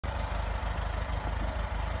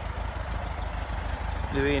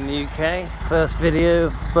Louis in the UK. First video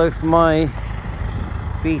of both my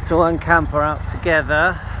beetle and camper out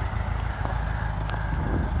together.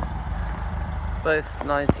 Both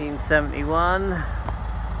 1971.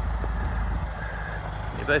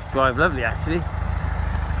 They both drive lovely actually.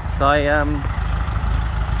 So I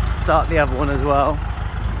start the other one as well.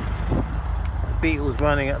 The beetle's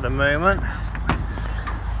running at the moment.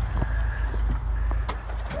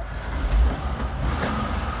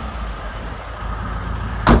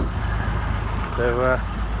 So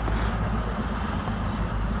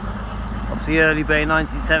obviously early bay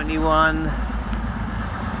 1971.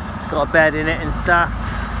 It's got a bed in it and stuff.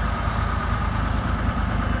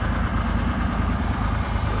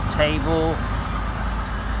 Got a table.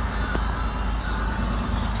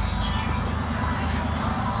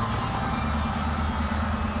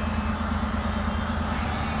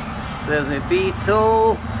 There's my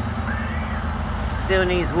beetle. Still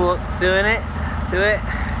needs work doing it to it.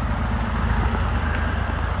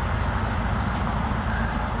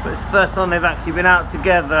 But it's the first time they've actually been out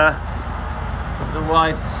together. The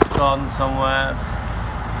wife's gone somewhere.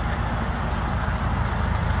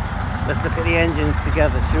 Let's look at the engines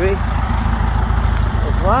together, shall we?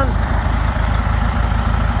 There's one.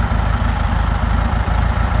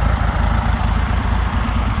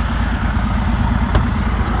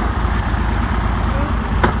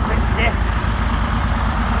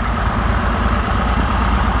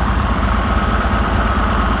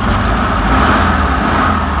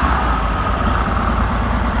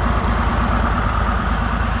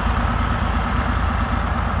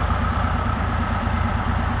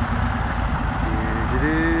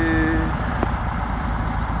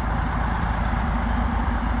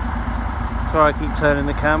 Sorry I keep turning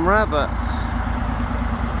the camera, but I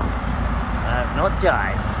have not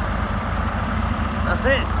jive. That's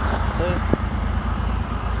it. So,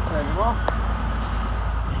 turn them off.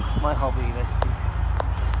 My hobby, this.